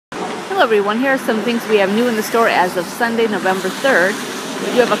Hello everyone, here are some things we have new in the store as of Sunday, November 3rd.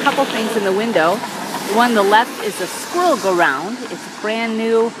 We do have a couple things in the window. The one on the left is a squirrel go round. It's a brand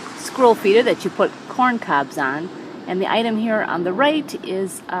new squirrel feeder that you put corn cobs on. And the item here on the right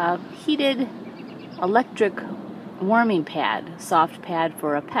is a heated electric warming pad, soft pad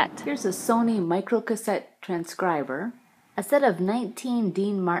for a pet. Here's a Sony microcassette transcriber, a set of 19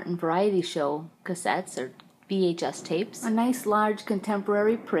 Dean Martin variety show cassettes or VHS tapes, a nice large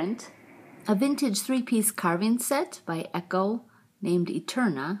contemporary print, a vintage 3-piece carving set by Echo named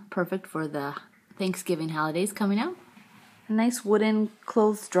Eterna, perfect for the Thanksgiving holidays coming up. A nice wooden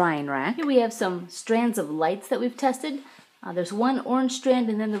clothes drying rack. Here we have some strands of lights that we've tested. There's one orange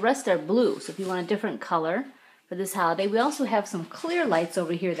strand and then the rest are blue, so if you want a different color for this holiday. We also have some clear lights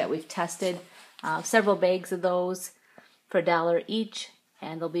over here that we've tested, several bags of those for $1 each,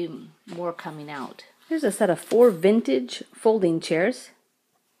 and there'll be more coming out. Here's a set of 4 vintage folding chairs,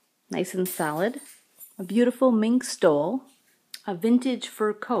 nice and solid, a beautiful mink stole, a vintage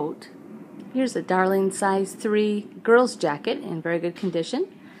fur coat. Here's a darling size 3 girl's jacket in very good condition,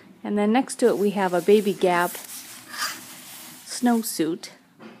 and then next to it we have a Baby Gap snowsuit,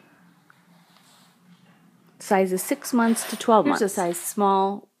 sizes 6 months to 12 months. Here's a size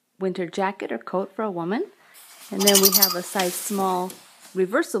small winter jacket or coat for a woman, and then we have a size small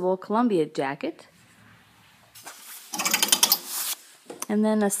reversible Columbia jacket, and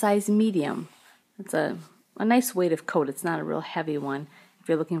then a size medium. It's a nice weight of coat. It's not a real heavy one if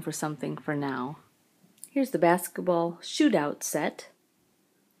you're looking for something for now. Here's the basketball shootout set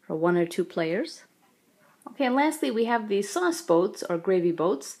for 1 or 2 players. Okay, and lastly we have these sauce boats or gravy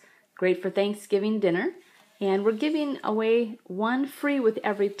boats, great for Thanksgiving dinner, and we're giving away 1 free with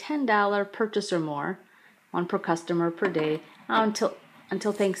every $10 purchase or more, 1 per customer per day, until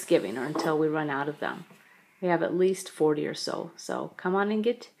Thanksgiving or until we run out of them. We have at least 40 or so, so come on and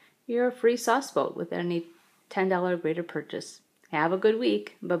get your free sauce boat with any $10 or greater purchase. Have a good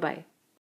week. Bye-bye.